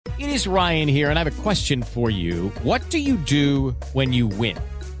It is Ryan here, and I have a question for you. What do you do when you win?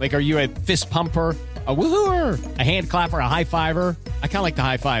 Like, are you a fist pumper, a woohooer, a hand clapper, a high fiver? I kind of like the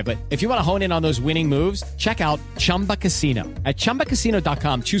high five, but if you want to hone in on those winning moves, check out Chumba Casino. At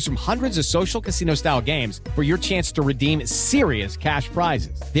ChumbaCasino.com, choose from hundreds of social casino style games for your chance to redeem serious cash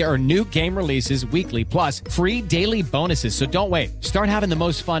prizes. There are new game releases weekly, plus free daily bonuses. So don't wait. Start having the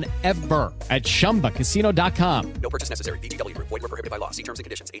most fun ever at ChumbaCasino.com. No purchase necessary. VGW Group. Void where prohibited by law. See terms and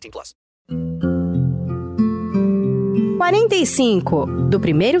conditions. 18+. 45 do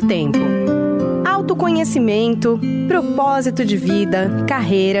primeiro tempo. Autoconhecimento, propósito de vida,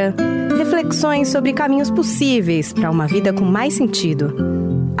 carreira, reflexões sobre caminhos possíveis para uma vida com mais sentido.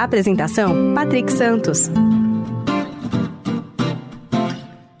 Apresentação: Patrick Santos.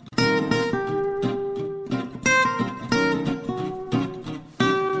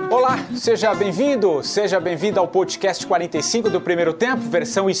 Olá, seja bem-vindo ao podcast 45 do Primeiro Tempo,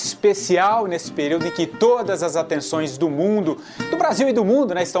 versão especial nesse período em que todas as atenções do mundo, do Brasil e do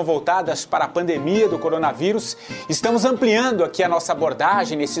mundo, estão voltadas para a pandemia do coronavírus. Estamos ampliando aqui a nossa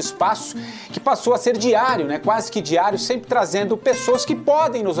abordagem nesse espaço que passou a ser diário, quase que diário, sempre trazendo pessoas que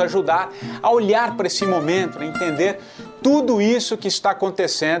podem nos ajudar a olhar para esse momento, a entender tudo isso que está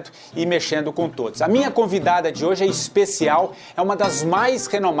acontecendo e mexendo com todos. A minha convidada de hoje é especial, é uma das mais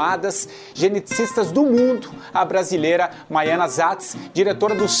renomadas geneticistas do mundo, a brasileira Maiana Zatz,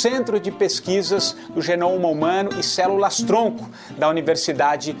 diretora do Centro de Pesquisas do Genoma Humano e Células-Tronco da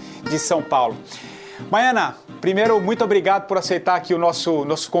Universidade de São Paulo. Maiana, primeiro, muito obrigado por aceitar aqui o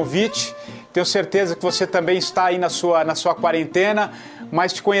nosso convite. Tenho certeza que você também está aí na sua quarentena,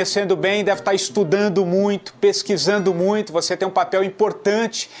 mas te conhecendo bem, deve estar estudando muito, pesquisando muito. Você tem um papel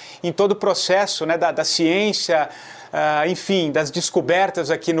importante em todo o processo da ciência, enfim, das descobertas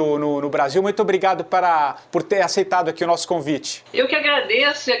aqui no Brasil. Muito obrigado por ter aceitado aqui o nosso convite. Eu que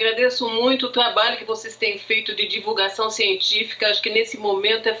agradeço muito o trabalho que vocês têm feito de divulgação científica. Acho que nesse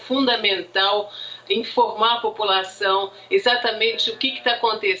momento é fundamental informar a população exatamente o que está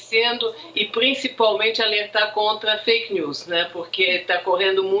acontecendo e principalmente alertar contra fake news, porque está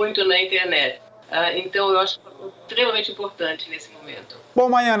correndo muito na internet. Então eu acho extremamente importante nesse momento. Bom,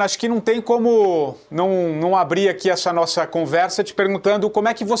 Maiana, acho que não tem como não abrir aqui essa nossa conversa te perguntando como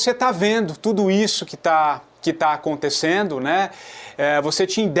é que você está vendo tudo isso que está acontecendo, Você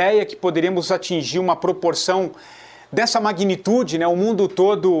tinha ideia que poderíamos atingir uma proporção dessa magnitude, o mundo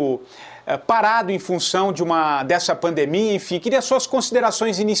todo parado em função dessa pandemia, enfim, queria suas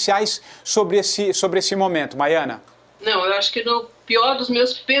considerações iniciais sobre esse momento, Maiana. Não, eu acho que no pior dos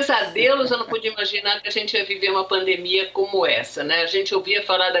meus pesadelos eu não podia imaginar que a gente ia viver uma pandemia como essa, A gente ouvia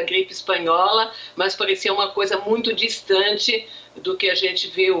falar da gripe espanhola, mas parecia uma coisa muito distante do que a gente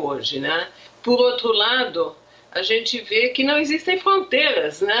vê hoje, Por outro lado, a gente vê que não existem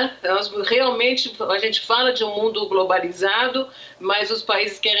fronteiras, Realmente, a gente fala de um mundo globalizado, mas os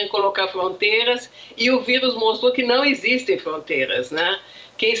países querem colocar fronteiras e o vírus mostrou que não existem fronteiras,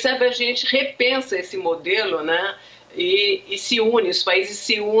 Quem sabe a gente repensa esse modelo, e se une, os países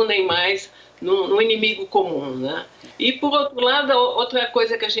se unem mais num inimigo comum, E por outro lado, outra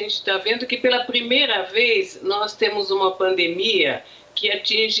coisa que a gente está vendo é que pela primeira vez nós temos uma pandemia que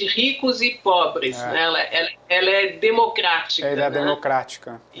atinge ricos e pobres, Ela é democrática. Ela é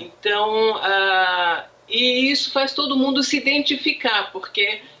democrática. Então, e isso faz todo mundo se identificar,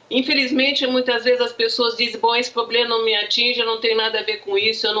 porque infelizmente muitas vezes as pessoas dizem, bom, esse problema não me atinge, eu não tenho nada a ver com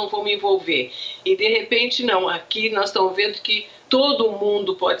isso, eu não vou me envolver. E de repente não, aqui nós estamos vendo que todo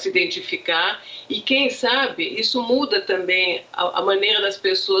mundo pode se identificar e quem sabe isso muda também a maneira das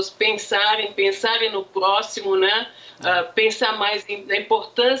pessoas pensarem no próximo, pensar mais na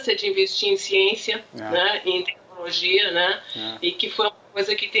importância de investir em ciência, em tecnologia, e que foi uma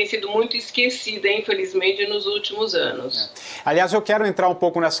coisa que tem sido muito esquecida, infelizmente, nos últimos anos. Aliás, eu quero entrar um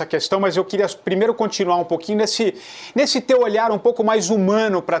pouco nessa questão, mas eu queria primeiro continuar um pouquinho nesse teu olhar um pouco mais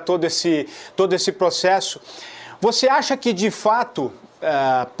humano para todo esse processo. Você acha que, de fato,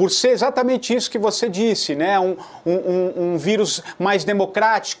 por ser exatamente isso que você disse, um vírus mais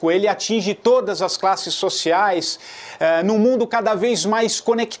democrático, ele atinge todas as classes sociais, num mundo cada vez mais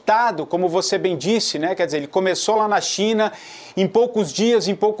conectado, como você bem disse, Quer dizer, ele começou lá na China, em poucos dias,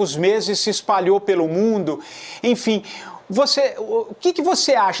 em poucos meses, se espalhou pelo mundo, enfim. O que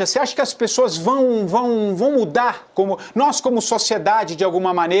você acha? Você acha que as pessoas vão mudar? Nós, como sociedade, de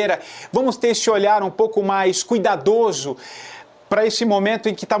alguma maneira, vamos ter esse olhar um pouco mais cuidadoso para esse momento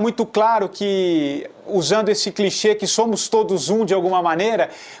em que está muito claro que, usando esse clichê, que somos todos um de alguma maneira?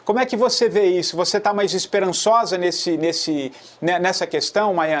 Como é que você vê isso? Você está mais esperançosa nessa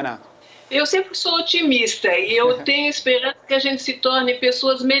questão, Maiana? Eu sempre sou otimista e eu tenho esperança que a gente se torne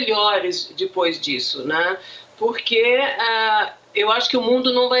pessoas melhores depois disso, né? Porque eu acho que o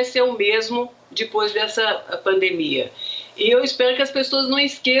mundo não vai ser o mesmo depois dessa pandemia. E eu espero que as pessoas não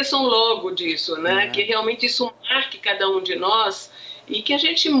esqueçam logo disso, né? Que realmente isso marque cada um de nós e que a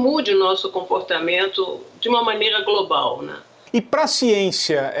gente mude o nosso comportamento de uma maneira global, né? E para a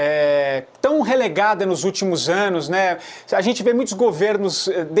ciência, tão relegada nos últimos anos, né? A gente vê muitos governos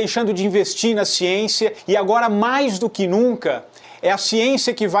deixando de investir na ciência e agora, mais do que nunca, é a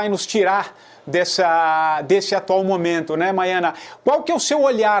ciência que vai nos tirar desse atual momento, né, Maiana? Qual que é o seu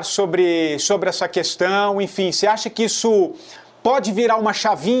olhar sobre essa questão? Enfim, você acha que isso pode virar uma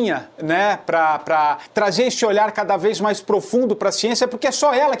chavinha, né, para trazer esse olhar cada vez mais profundo para a ciência, porque é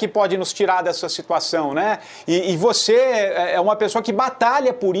só ela que pode nos tirar dessa situação, né? E você é uma pessoa que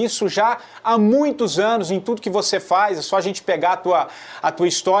batalha por isso já há muitos anos, em tudo que você faz. É só a gente pegar a tua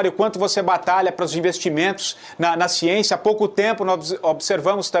história, o quanto você batalha para os investimentos na ciência. Há pouco tempo nós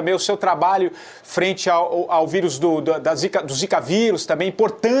observamos também o seu trabalho frente ao vírus do Zika vírus, também a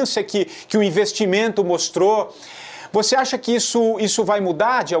importância que o investimento mostrou. Você acha que isso vai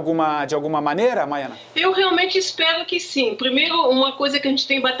mudar de alguma maneira, Maiana? Eu realmente espero que sim. Primeiro, uma coisa que a gente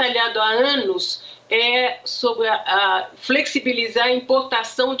tem batalhado há anos é sobre a flexibilizar a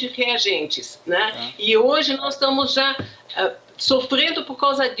importação de reagentes, né? E hoje nós estamos já sofrendo por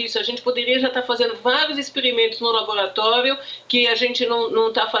causa disso. A gente poderia já estar fazendo vários experimentos no laboratório que a gente não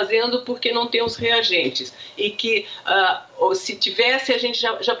está fazendo porque não tem os reagentes. E que, se tivesse, a gente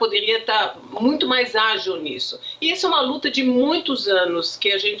já poderia estar muito mais ágil nisso. E isso é uma luta de muitos anos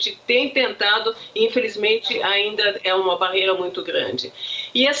que a gente tem tentado e, infelizmente, ainda é uma barreira muito grande.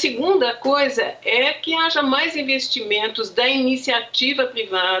 E a segunda coisa é que haja mais investimentos da iniciativa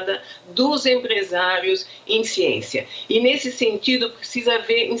privada, dos empresários em ciência. E, nesse sentido, precisa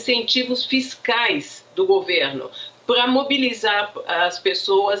haver incentivos fiscais do governo para mobilizar as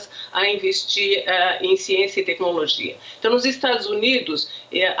pessoas a investir em ciência e tecnologia. Então, nos Estados Unidos,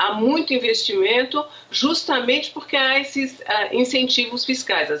 há muito investimento justamente porque há esses incentivos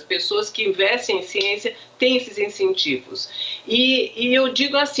fiscais. As pessoas que investem em ciência têm esses incentivos. E eu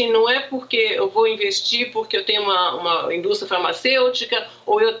digo assim, não é porque eu vou investir porque eu tenho uma indústria farmacêutica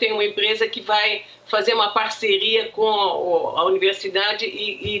ou eu tenho uma empresa que vai fazer uma parceria com a universidade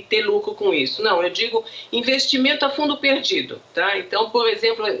e ter lucro com isso. Não, eu digo investimento a fundo perdido, tá? Então, por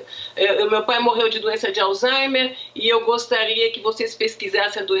exemplo, meu pai morreu de doença de Alzheimer e eu gostaria que vocês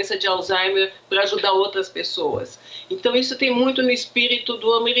pesquisassem a doença de Alzheimer para ajudar outras pessoas. Então, isso tem muito no espírito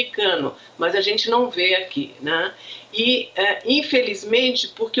do americano, mas a gente não vê aqui, né? E, infelizmente,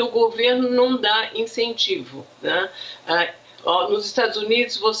 porque o governo não dá incentivo, né? Nos Estados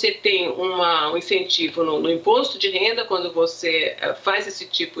Unidos, você tem um incentivo no imposto de renda quando você faz esse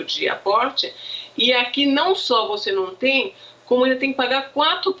tipo de aporte, e aqui não só você não tem, como ainda tem que pagar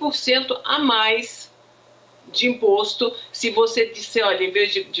 4% a mais de imposto se você disser, olha, em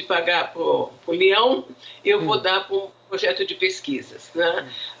vez de pagar para o leão, eu vou dar para um projeto de pesquisas, né?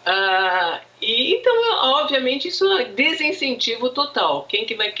 E então, obviamente, isso é desincentivo total. Quem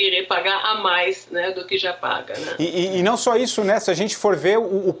que vai querer pagar a mais, né, do que já paga, né? E não só isso, né? Se a gente for ver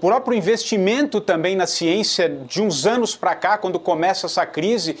o próprio investimento também na ciência de uns anos para cá, quando começa essa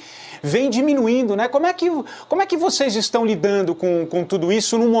crise, vem diminuindo, né? Como é que vocês estão lidando com tudo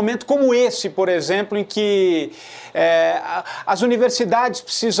isso num momento como esse, por exemplo, em que as universidades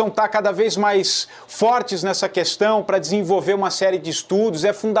precisam estar cada vez mais fortes nessa questão para desenvolver uma série de estudos?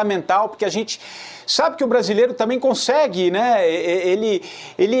 É fundamental, porque a gente sabe que o brasileiro também consegue, né? Ele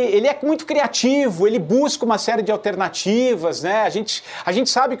é muito criativo, ele busca uma série de alternativas, né? A gente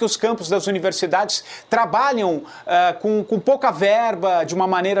sabe que os campos das universidades trabalham com pouca verba, de uma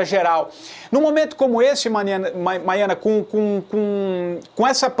maneira geral. Num momento como esse, Maiana, com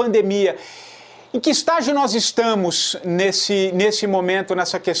essa pandemia, em que estágio nós estamos nesse momento,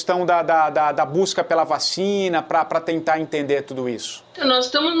 nessa questão da busca pela vacina, para tentar entender tudo isso? Então, nós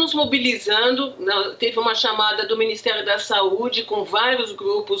estamos nos mobilizando. Teve uma chamada do Ministério da Saúde com vários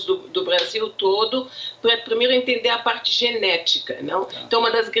grupos do Brasil todo para primeiro entender a parte genética, não? Então,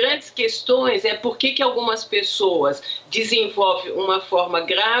 uma das grandes questões é por que algumas pessoas desenvolvem uma forma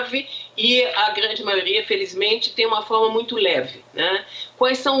grave e a grande maioria, felizmente, tem uma forma muito leve, né?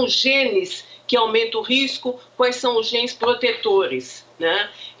 Quais são os genes que aumenta o risco, quais são os genes protetores, né?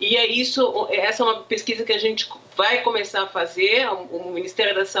 E essa é uma pesquisa que a gente vai começar a fazer. O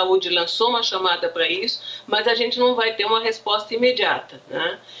Ministério da Saúde lançou uma chamada para isso, mas a gente não vai ter uma resposta imediata,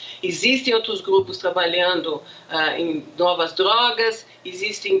 né? Existem outros grupos trabalhando em novas drogas,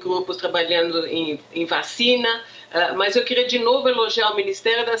 existem grupos trabalhando em vacina, mas eu queria de novo elogiar o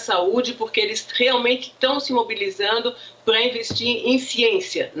Ministério da Saúde, porque eles realmente estão se mobilizando para investir em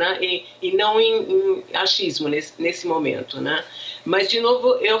ciência, né? E não em achismo nesse momento, né? Mas, de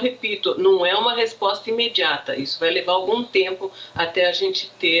novo, eu repito, não é uma resposta imediata. Isso vai levar algum tempo até a gente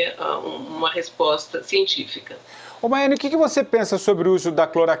ter uma resposta científica. Ô Maiane, o que você pensa sobre o uso da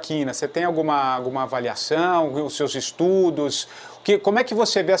cloroquina? Você tem alguma avaliação, os seus estudos? Como é que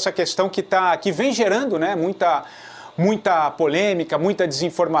você vê essa questão que vem gerando, né, muita polêmica, muita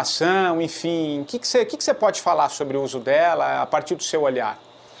desinformação, enfim? O que você pode falar sobre o uso dela a partir do seu olhar?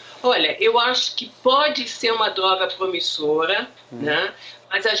 Olha, eu acho que pode ser uma droga promissora, né?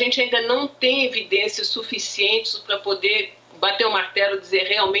 Mas a gente ainda não tem evidências suficientes para poder bater o martelo e dizer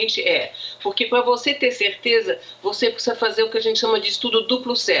realmente é. Porque para você ter certeza, você precisa fazer o que a gente chama de estudo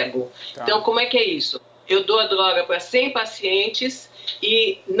duplo cego. Tá. Então, como é que é isso? Eu dou a droga para 100 pacientes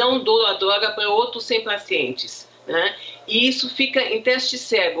e não dou a droga para outros 100 pacientes. Né? E isso fica em teste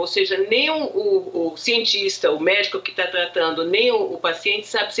cego, ou seja, nem o cientista, o médico que está tratando, nem o paciente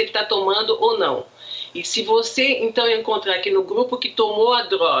sabe se ele está tomando ou não. E se você então encontrar que no grupo que tomou a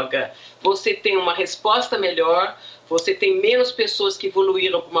droga, você tem uma resposta melhor, você tem menos pessoas que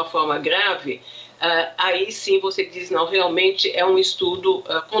evoluíram de uma forma grave, aí sim você diz, não, realmente é um estudo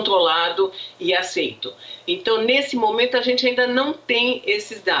controlado e aceito. Então, nesse momento, a gente ainda não tem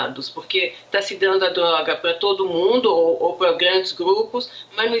esses dados, porque está se dando a droga para todo mundo ou para grandes grupos,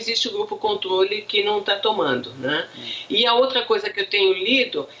 mas não existe o grupo controle que não está tomando, né? E a outra coisa que eu tenho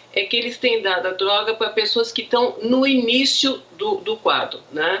lido é que eles têm dado a droga para pessoas que estão no início do quadro,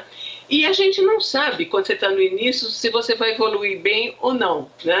 né? E a gente não sabe, quando você está no início, se você vai evoluir bem ou não,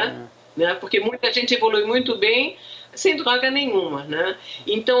 né? Porque muita gente evolui muito bem sem droga nenhuma, né?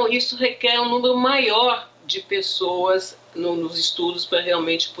 Então isso requer um número maior de pessoas nos estudos para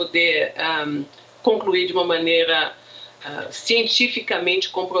realmente poder concluir de uma maneira cientificamente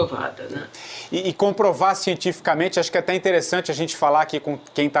comprovada, né? E comprovar cientificamente, acho que é até interessante a gente falar aqui com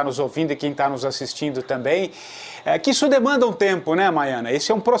quem está nos ouvindo e quem está nos assistindo também, que isso demanda um tempo, né, Maiana?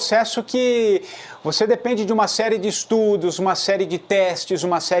 Esse é um processo que você depende de uma série de estudos, uma série de testes,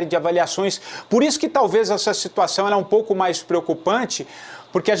 uma série de avaliações. Por isso que talvez essa situação ela é um pouco mais preocupante,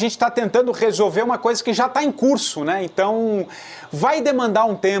 porque a gente está tentando resolver uma coisa que já está em curso, né? Então, vai demandar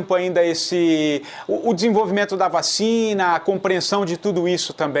um tempo ainda o desenvolvimento da vacina, a compreensão de tudo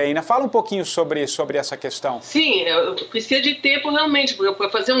isso também, né? Fala um pouquinho sobre essa questão. Sim, precisa de tempo realmente, para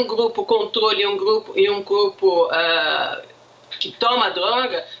fazer um grupo controle e um grupo que toma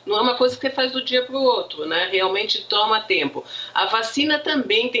droga, não é uma coisa que você faz do dia para o outro, né? Realmente toma tempo. A vacina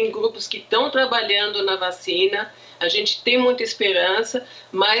também tem grupos que estão trabalhando na vacina. A gente tem muita esperança,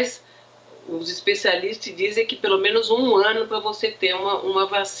 mas os especialistas dizem que pelo menos 1 ano para você ter uma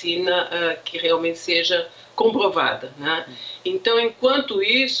vacina que realmente seja comprovada, né? Então, enquanto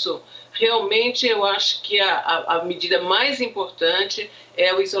isso, realmente eu acho que a medida mais importante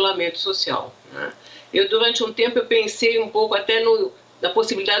é o isolamento social, né? Durante um tempo, eu pensei um pouco até na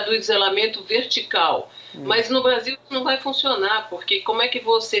possibilidade do isolamento vertical. Mas no Brasil isso não vai funcionar, porque como é que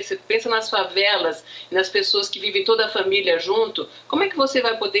você pensa nas favelas, nas pessoas que vivem toda a família junto, como é que você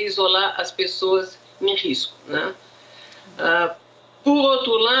vai poder isolar as pessoas em risco, né? Por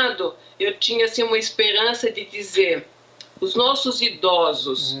outro lado, eu tinha assim, uma esperança de dizer, os nossos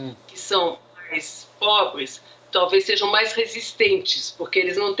idosos, que são mais pobres, talvez sejam mais resistentes, porque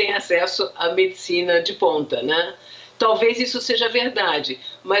eles não têm acesso à medicina de ponta, né? Talvez isso seja verdade,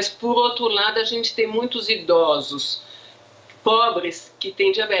 mas por outro lado a gente tem muitos idosos pobres que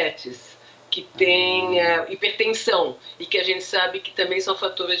têm diabetes, que têm hipertensão e que a gente sabe que também são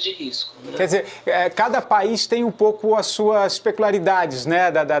fatores de risco, né? Quer dizer, cada país tem um pouco as suas peculiaridades,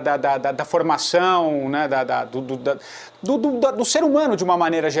 né, da formação, né, do ser humano de uma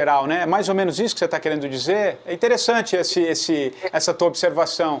maneira geral, né? É mais ou menos isso que você está querendo dizer? É interessante essa tua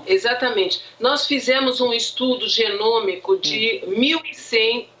observação. Exatamente. Nós fizemos um estudo genômico de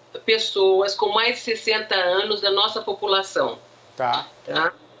 1.100 pessoas com mais de 60 anos da nossa população. Tá?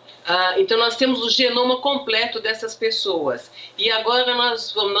 Então nós temos o genoma completo dessas pessoas. E agora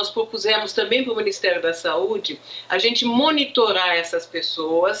nós propusemos também para o Ministério da Saúde a gente monitorar essas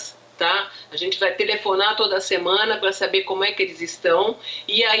pessoas. Tá? A gente vai telefonar toda semana para saber como é que eles estão,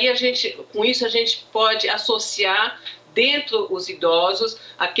 e aí com isso a gente pode associar dentro os idosos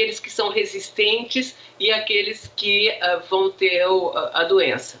aqueles que são resistentes e aqueles que vão ter a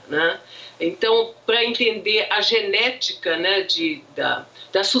doença, né? Então, para entender a genética, né,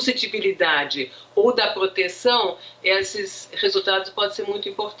 da suscetibilidade ou da proteção, esses resultados podem ser muito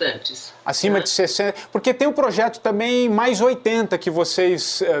importantes. Acima de 60, porque tem um projeto também mais 80 que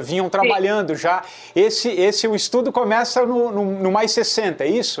vocês vinham trabalhando já. O estudo começa no mais 60, é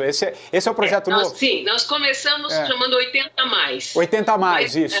isso? Esse é o projeto novo? Sim, nós começamos chamando 80 mais. 80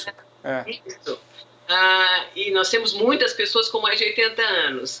 mais, isso. Isso. E nós temos muitas pessoas com mais de 80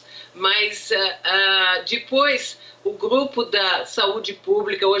 anos, mas depois o grupo da saúde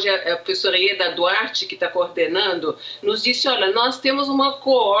pública, hoje é a professora Ieda Duarte que está coordenando, nos disse, olha, nós temos uma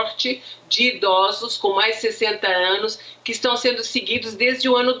coorte de idosos com mais de 60 anos que estão sendo seguidos desde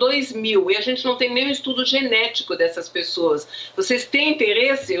o ano 2000 e a gente não tem nenhum estudo genético dessas pessoas. Vocês têm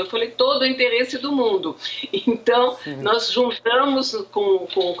interesse? Eu falei, todo o interesse do mundo. Então, nós juntamos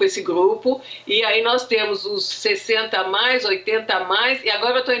com esse grupo e aí nós temos os 60 a mais, 80 a mais e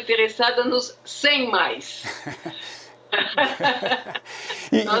agora eu estou interessada nos 100 mais.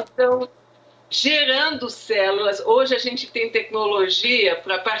 Nós estamos gerando células. Hoje a gente tem tecnologia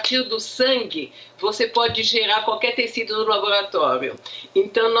para, a partir do sangue, você pode gerar qualquer tecido no laboratório.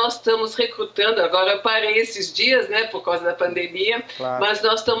 Então nós estamos recrutando, agora eu parei esses dias, né, por causa da pandemia, claro. Mas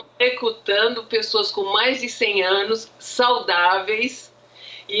nós estamos recrutando pessoas com mais de 100 anos, saudáveis,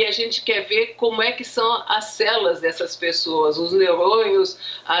 e a gente quer ver como é que são as células dessas pessoas, os neurônios,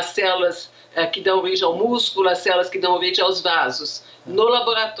 as células que dão origem ao músculo, as células que dão origem aos vasos, no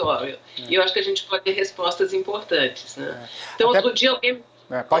laboratório. E eu acho que a gente pode ter respostas importantes, né? Então, outro dia alguém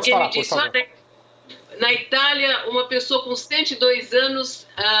me disse, na Itália, uma pessoa com 102 anos,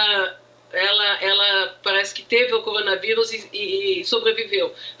 ela parece que teve o coronavírus e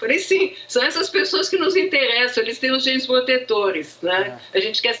sobreviveu. Falei, sim, são essas pessoas que nos interessam, eles têm os genes protetores, né? A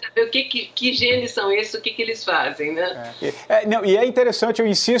gente quer saber que genes são esses, o que eles fazem, né? E é interessante, eu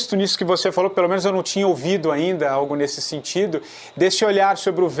insisto nisso que você falou, pelo menos eu não tinha ouvido ainda algo nesse sentido, desse olhar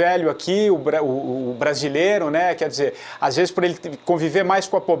sobre o velho aqui, o brasileiro, né? Quer dizer, às vezes por ele conviver mais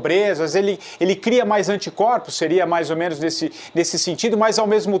com a pobreza, às vezes ele cria mais anticorpos, seria mais ou menos nesse sentido, mas ao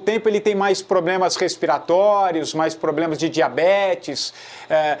mesmo tempo ele tem mais problemas respiratórios, mais problemas de diabetes.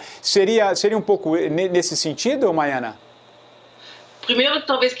 Seria um pouco nesse sentido, Maiana? Primeiro,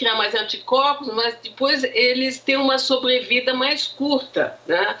 talvez criar mais anticorpos, mas depois eles têm uma sobrevida mais curta,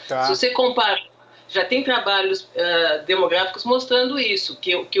 né? Tá. Se você compara, já tem trabalhos demográficos mostrando isso,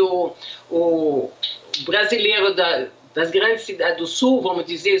 que o brasileiro das grandes cidades do sul, vamos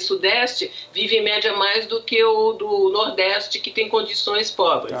dizer, sudeste, vive em média mais do que o do nordeste, que tem condições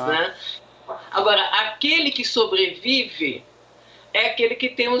pobres, né? Agora, aquele que sobrevive é aquele que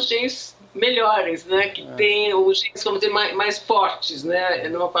tem os genes melhores, né? Que tem os genes, vamos dizer, mais fortes, né?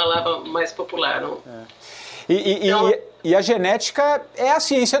 Numa palavra mais popular, não? E a genética é a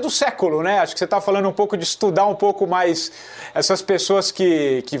ciência do século, né? Acho que você está falando um pouco de estudar um pouco mais essas pessoas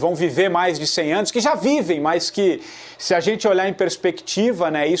que vão viver mais de 100 anos, que já vivem, mas que, se a gente olhar em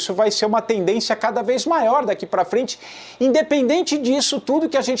perspectiva, né, isso vai ser uma tendência cada vez maior daqui para frente, independente disso tudo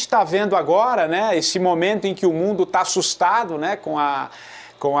que a gente está vendo agora, né? Esse momento em que o mundo está assustado, né, com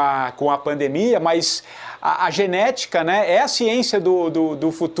a pandemia, mas a genética, né, é a ciência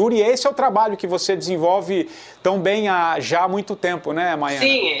do futuro e esse é o trabalho que você desenvolve tão bem já há muito tempo, né, Maiana?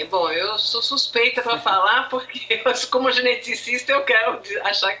 Sim, bom, eu sou suspeita para falar porque como geneticista eu quero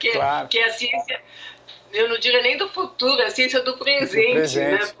achar que é a ciência, eu não diria nem do futuro, é a ciência do presente,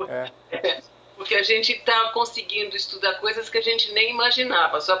 né? Porque a gente está conseguindo estudar coisas que a gente nem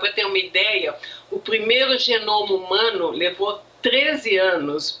imaginava. Só para ter uma ideia, o primeiro genoma humano levou 13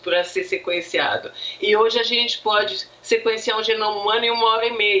 anos para ser sequenciado. E hoje a gente pode sequenciar um genoma humano em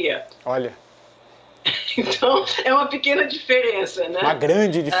 1h30. Olha. Então, é uma pequena diferença, né? Uma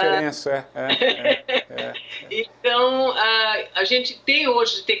grande diferença, Então, a gente tem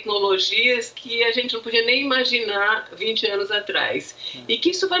hoje tecnologias que a gente não podia nem imaginar 20 anos atrás. E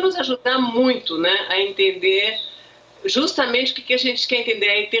que isso vai nos ajudar muito, né, a entender justamente o que a gente quer entender,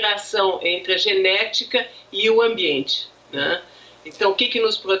 a interação entre a genética e o ambiente, né? Então, o que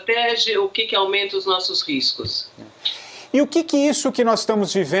nos protege, o que aumenta os nossos riscos. E o que isso que nós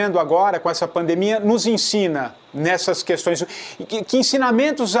estamos vivendo agora com essa pandemia nos ensina nessas questões? Que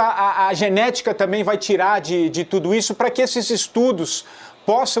ensinamentos a genética também vai tirar de tudo isso para que esses estudos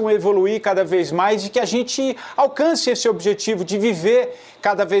possam evoluir cada vez mais e que a gente alcance esse objetivo de viver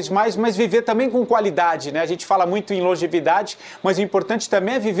cada vez mais, mas viver também com qualidade, né? A gente fala muito em longevidade, mas o importante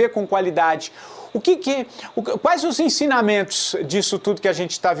também é viver com qualidade. Quais os ensinamentos disso tudo que a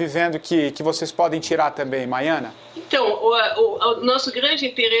gente está vivendo que vocês podem tirar também, Maiana? Então, o nosso grande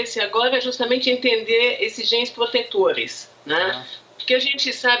interesse agora é justamente entender esses genes protetores, né? Porque a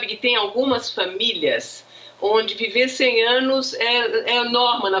gente sabe que tem algumas famílias onde viver 100 anos é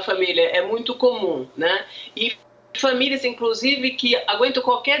norma na família, é muito comum, né? E famílias, inclusive, que aguentam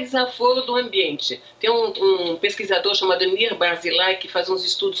qualquer desaforo do ambiente. Tem um pesquisador chamado Nir Barzilai que faz uns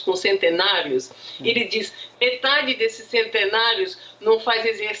estudos com centenários. Ele diz, metade desses centenários não faz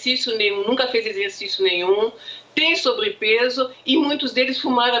exercício nenhum, nunca fez exercício nenhum, tem sobrepeso e muitos deles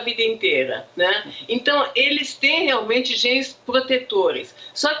fumaram a vida inteira, né? Então, eles têm realmente genes protetores.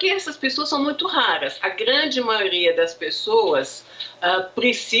 Só que essas pessoas são muito raras. A grande maioria das pessoas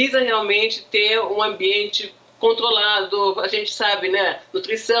precisa realmente ter um ambiente controlado, a gente sabe, né?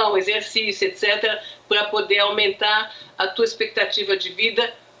 Nutrição, exercício, etc., para poder aumentar a tua expectativa de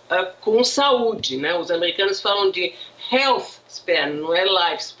vida com saúde, né? Os americanos falam de health span, não é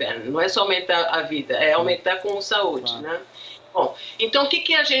lifespan, não é só aumentar a vida, é aumentar com saúde, né? Bom, então o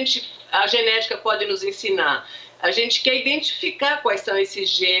que a genética pode nos ensinar? A gente quer identificar quais são esses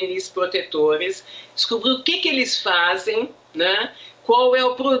genes protetores, descobrir o que eles fazem, né? Qual é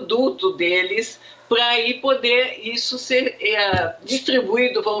o produto deles, para aí poder isso ser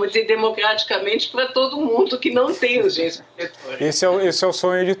distribuído, vamos dizer, democraticamente para todo mundo que não tem os genes protetores. Esse é o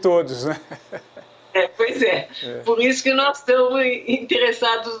sonho de todos, né? Pois é. Por isso que nós estamos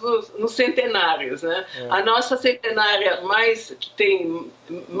interessados nos centenários, né? A nossa centenária mais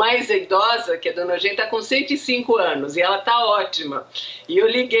idosa, que é a Dona Eugênia, está com 105 anos e ela está ótima. E eu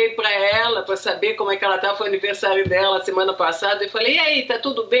liguei para ela para saber como é que ela está, foi o aniversário dela semana passada, e falei, e aí, tá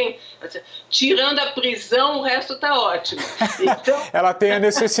tudo bem? Tirando a prisão, o resto está ótimo. Então... Ela tem a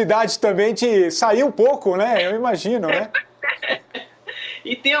necessidade também de sair um pouco, né? Eu imagino, né?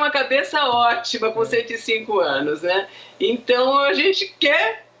 E tem uma cabeça ótima com 105 anos, né? Então a gente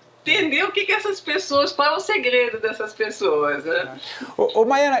quer entender o que essas pessoas, qual é o segredo dessas pessoas, né? Ô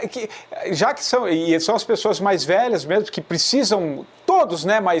Maiana, já que são as pessoas mais velhas mesmo, que precisam, todos,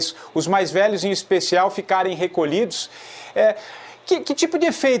 né? Mas os mais velhos em especial, ficarem recolhidos, que tipo de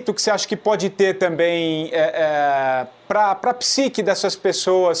efeito que você acha que pode ter também para a psique dessas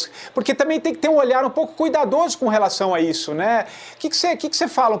pessoas? Porque também tem que ter um olhar um pouco cuidadoso com relação a isso, né? O que você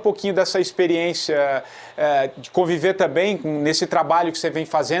fala um pouquinho dessa experiência de conviver também nesse trabalho que você vem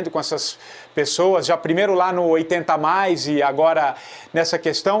fazendo com essas pessoas, já primeiro lá no 80+, e agora nessa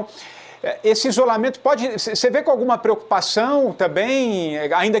questão? Esse isolamento você vê com alguma preocupação também,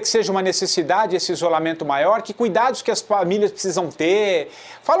 ainda que seja uma necessidade, esse isolamento maior? Que cuidados que as famílias precisam ter?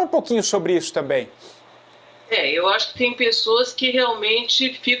 Fala um pouquinho sobre isso também. Eu acho que tem pessoas que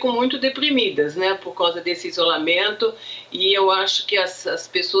realmente ficam muito deprimidas, né, por causa desse isolamento, e eu acho que as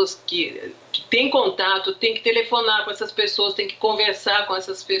pessoas que têm contato têm que telefonar com essas pessoas, têm que conversar com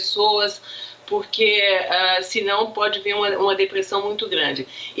essas pessoas, porque senão pode vir uma depressão muito grande.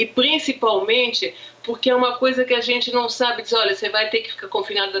 E principalmente porque é uma coisa que a gente não sabe, diz, olha, você vai ter que ficar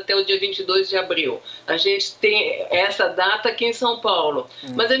confinado até o dia 22 de abril. A gente tem essa data aqui em São Paulo,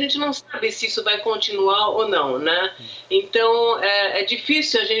 mas a gente não sabe se isso vai continuar ou não, né? Então, é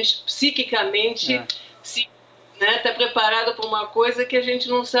difícil a gente psiquicamente tá preparado para uma coisa que a gente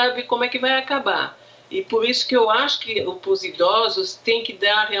não sabe como é que vai acabar. E por isso que eu acho que os idosos têm que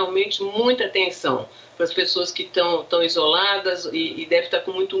dar realmente muita atenção para as pessoas que estão isoladas e devem estar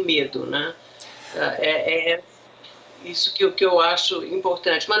com muito medo, né? Isso que eu acho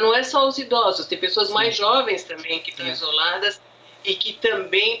importante. Mas não é só os idosos, tem pessoas mais jovens também que estão isoladas e que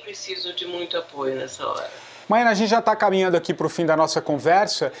também precisam de muito apoio nessa hora. Maiana, a gente já está caminhando aqui para o fim da nossa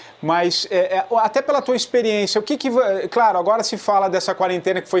conversa, mas até pela tua experiência, claro, agora se fala dessa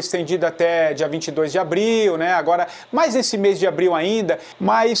quarentena que foi estendida até dia 22 de abril, né? Agora, mais nesse mês de abril ainda,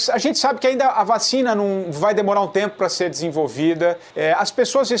 mas a gente sabe que ainda a vacina não vai demorar um tempo para ser desenvolvida, as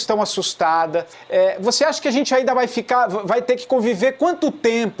pessoas estão assustadas. Você acha que a gente ainda vai ter que conviver quanto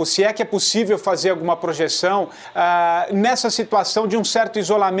tempo, se é que é possível fazer alguma projeção, nessa situação de um certo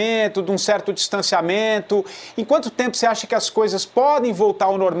isolamento, de um certo distanciamento? Em quanto tempo você acha que as coisas podem voltar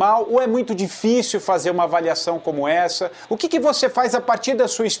ao normal, ou é muito difícil fazer uma avaliação como essa? O que você faz a partir da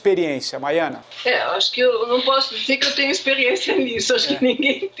sua experiência, Maiana? Acho que eu não posso dizer que eu tenho experiência nisso, acho que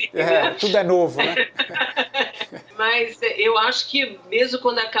ninguém tem. Tudo é novo, né? Mas eu acho que mesmo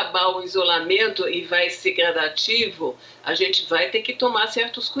quando acabar o isolamento e vai ser gradativo, a gente vai ter que tomar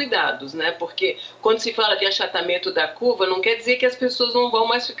certos cuidados, né? Porque quando se fala de achatamento da curva, não quer dizer que as pessoas não vão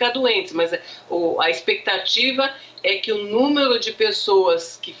mais ficar doentes, mas a expectativa é que o número de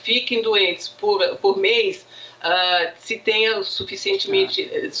pessoas que fiquem doentes por mês se tenha suficientes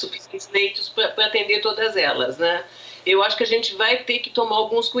leitos para atender todas elas, né? Eu acho que a gente vai ter que tomar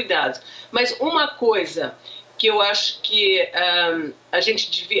alguns cuidados. Mas uma coisa que eu acho que a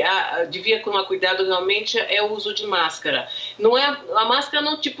gente devia tomar cuidado realmente é o uso de máscara. A máscara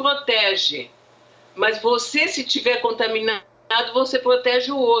não te protege, mas você, se tiver contaminado, você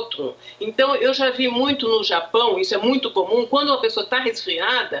protege o outro. Então, eu já vi muito no Japão, isso é muito comum, quando uma pessoa está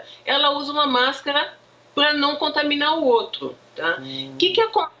resfriada, ela usa uma máscara para não contaminar o outro. Tá? O que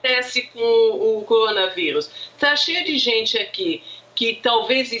acontece com o coronavírus? Está cheio de gente aqui que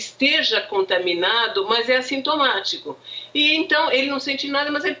talvez esteja contaminado, mas é assintomático. E então ele não sente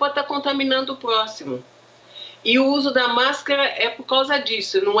nada, mas ele pode estar contaminando o próximo. E o uso da máscara é por causa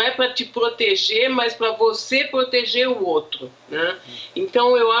disso, não é para te proteger, mas para você proteger o outro, né?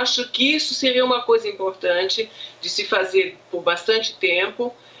 Então eu acho que isso seria uma coisa importante de se fazer por bastante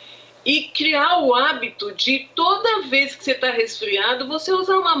tempo e criar o hábito de toda vez que você está resfriado, você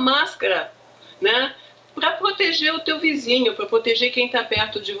usar uma máscara, né? Para proteger o teu vizinho, para proteger quem está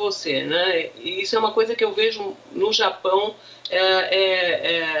perto de você, né? E isso é uma coisa que eu vejo no Japão,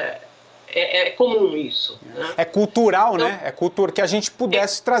 é comum isso. Né? É cultural, então, né? É cultura, que a gente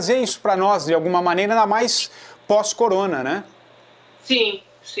pudesse trazer isso para nós de alguma maneira, ainda mais pós-corona, né? Sim,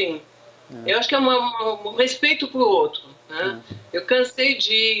 sim. Eu acho que é um respeito para o outro. Né? Eu cansei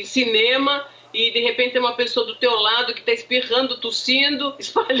de cinema e de repente tem uma pessoa do teu lado que está espirrando, tossindo,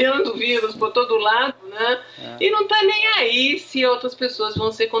 espalhando o vírus por todo lado, né? E não está nem aí se outras pessoas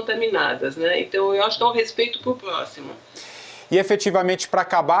vão ser contaminadas, né? Então eu acho que é um respeito para o próximo. E efetivamente, para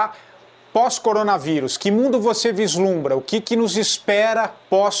acabar, pós-coronavírus, que mundo você vislumbra? O que nos espera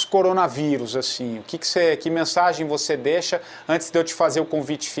pós-coronavírus, assim? Que mensagem você deixa antes de eu te fazer o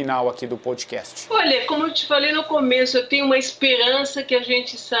convite final aqui do podcast? Olha, como eu te falei no começo, eu tenho uma esperança que a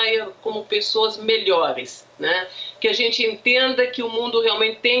gente saia como pessoas melhores, né? Que a gente entenda que o mundo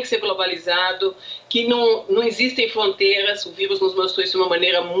realmente tem que ser globalizado, que não existem fronteiras, o vírus nos mostrou isso de uma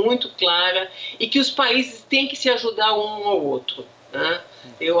maneira muito clara, e que os países têm que se ajudar um ao outro. Né?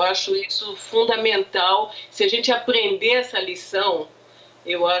 Eu acho isso fundamental. Se a gente aprender essa lição,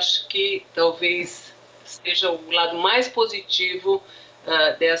 eu acho que talvez seja o lado mais positivo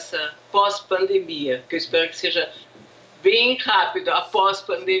dessa pós-pandemia, que eu espero que seja bem rápido, a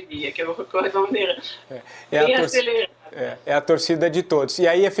pós-pandemia, que é uma maneira bem acelerada. É a torcida de todos. E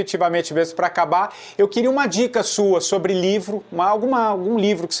aí, efetivamente, mesmo para acabar, eu queria uma dica sua sobre livro, algum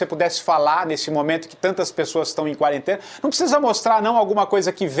livro que você pudesse falar nesse momento que tantas pessoas estão em quarentena. Não precisa mostrar, não, alguma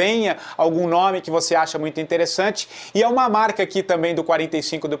coisa que venha, algum nome que você acha muito interessante. E é uma marca aqui também do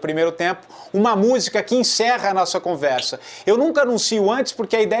 45 do Primeiro Tempo, uma música que encerra a nossa conversa. Eu nunca anuncio antes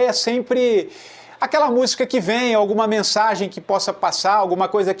porque a ideia é sempre aquela música que vem, alguma mensagem que possa passar, alguma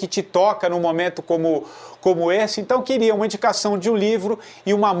coisa que te toca num momento como esse. Então, queria uma indicação de um livro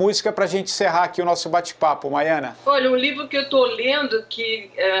e uma música para a gente encerrar aqui o nosso bate-papo. Maiana? Olha, um livro que eu estou lendo,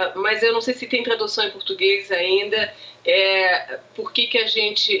 mas eu não sei se tem tradução em português ainda, Por que a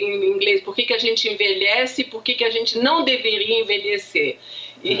gente, em inglês, por que a gente envelhece e por que a gente não deveria envelhecer.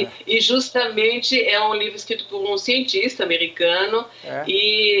 E justamente é um livro escrito por um cientista americano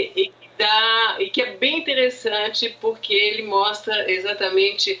e que é bem interessante porque ele mostra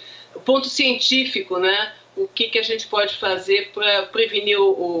exatamente o ponto científico, né? O que a gente pode fazer para prevenir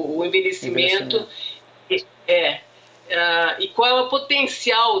o envelhecimento. E qual é o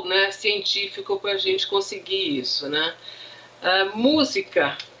potencial, né, científico para a gente conseguir isso, né?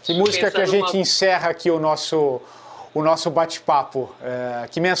 Música. Que música que a gente encerra aqui o nosso bate-papo?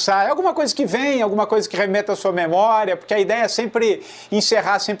 Que mensagem? Alguma coisa que vem, alguma coisa que remeta à sua memória, porque a ideia é sempre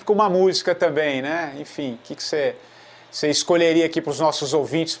encerrar sempre com uma música também, né? Enfim, o que você escolheria aqui para os nossos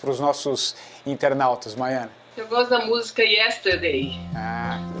ouvintes, para os nossos internautas, Maiana? Eu gosto da música Yesterday.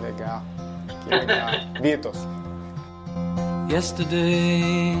 Que legal. Que legal. Beatles.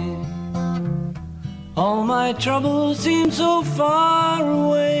 Yesterday, all my troubles seem so far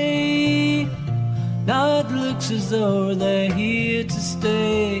away. Now it looks as though they're here to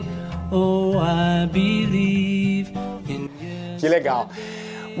stay. Oh, I believe in yesterday. Que legal.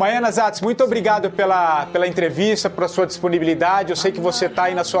 Maiana Zatz, muito obrigado pela entrevista, pela sua disponibilidade. Eu sei que você está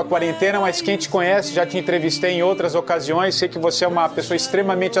aí na sua quarentena, mas quem te conhece, já te entrevistei em outras ocasiões, sei que você é uma pessoa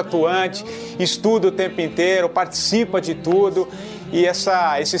extremamente atuante, estuda o tempo inteiro, participa de tudo. E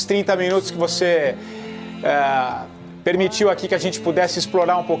esses 30 minutos que você permitiu aqui que a gente pudesse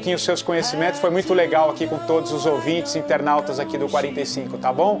explorar um pouquinho os seus conhecimentos, foi muito legal aqui com todos os ouvintes, internautas aqui do 45,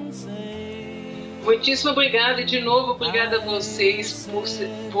 tá bom? Muitíssimo obrigada e, de novo, obrigada a vocês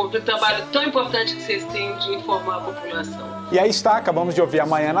por o trabalho tão importante que vocês têm de informar a população. E aí está, acabamos de ouvir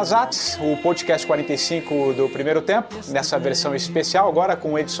Amanhã nas Artes, o podcast 45 do Primeiro Tempo, nessa versão especial, agora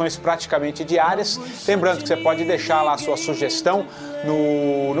com edições praticamente diárias. Lembrando que você pode deixar lá a sua sugestão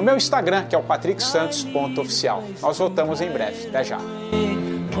no meu Instagram, que é o patricksantos.oficial. Nós voltamos em breve. Até já.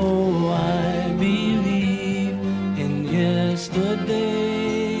 Oh, I believe in yesterday.